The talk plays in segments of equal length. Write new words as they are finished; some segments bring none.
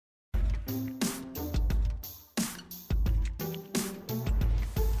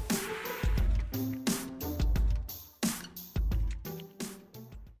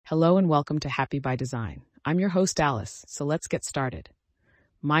Hello and welcome to Happy by Design. I'm your host, Alice, so let's get started.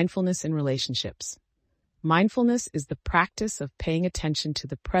 Mindfulness in relationships. Mindfulness is the practice of paying attention to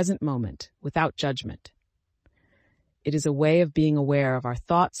the present moment without judgment. It is a way of being aware of our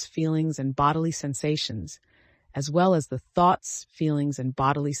thoughts, feelings, and bodily sensations, as well as the thoughts, feelings, and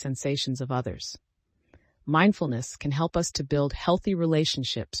bodily sensations of others. Mindfulness can help us to build healthy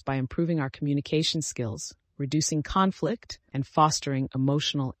relationships by improving our communication skills, reducing conflict, and fostering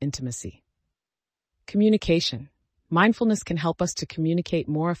emotional intimacy. Communication. Mindfulness can help us to communicate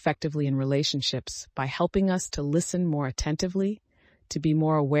more effectively in relationships by helping us to listen more attentively, to be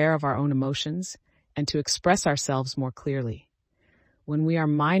more aware of our own emotions, and to express ourselves more clearly. When we are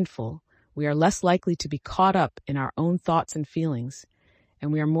mindful, we are less likely to be caught up in our own thoughts and feelings,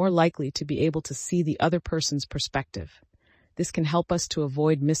 and we are more likely to be able to see the other person's perspective. This can help us to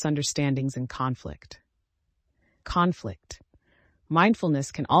avoid misunderstandings and conflict. Conflict.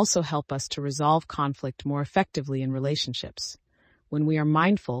 Mindfulness can also help us to resolve conflict more effectively in relationships. When we are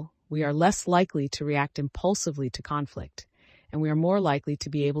mindful, we are less likely to react impulsively to conflict, and we are more likely to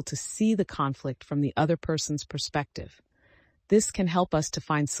be able to see the conflict from the other person's perspective. This can help us to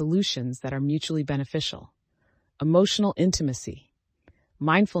find solutions that are mutually beneficial. Emotional intimacy.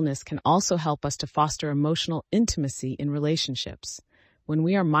 Mindfulness can also help us to foster emotional intimacy in relationships. When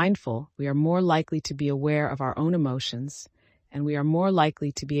we are mindful, we are more likely to be aware of our own emotions, and we are more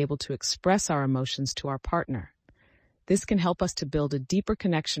likely to be able to express our emotions to our partner. This can help us to build a deeper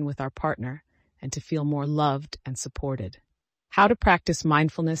connection with our partner and to feel more loved and supported. How to practice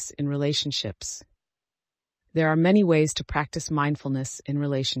mindfulness in relationships. There are many ways to practice mindfulness in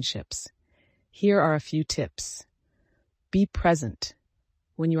relationships. Here are a few tips. Be present.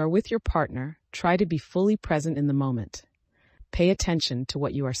 When you are with your partner, try to be fully present in the moment. Pay attention to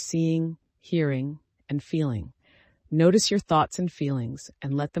what you are seeing, hearing, and feeling. Notice your thoughts and feelings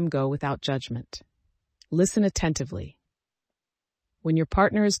and let them go without judgment. Listen attentively. When your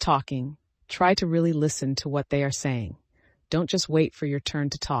partner is talking, try to really listen to what they are saying. Don't just wait for your turn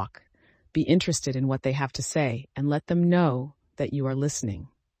to talk. Be interested in what they have to say and let them know that you are listening.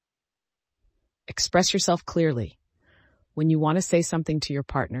 Express yourself clearly. When you want to say something to your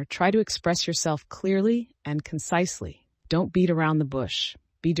partner, try to express yourself clearly and concisely. Don't beat around the bush.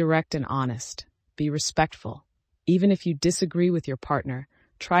 Be direct and honest. Be respectful. Even if you disagree with your partner,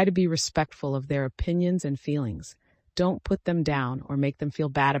 try to be respectful of their opinions and feelings. Don't put them down or make them feel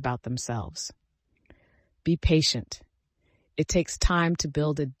bad about themselves. Be patient. It takes time to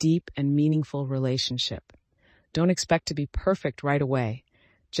build a deep and meaningful relationship. Don't expect to be perfect right away.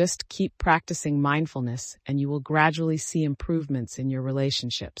 Just keep practicing mindfulness and you will gradually see improvements in your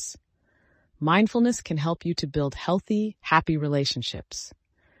relationships. Mindfulness can help you to build healthy, happy relationships.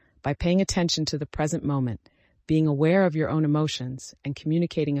 By paying attention to the present moment, being aware of your own emotions, and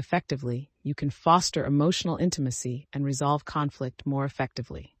communicating effectively, you can foster emotional intimacy and resolve conflict more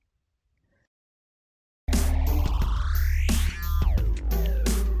effectively.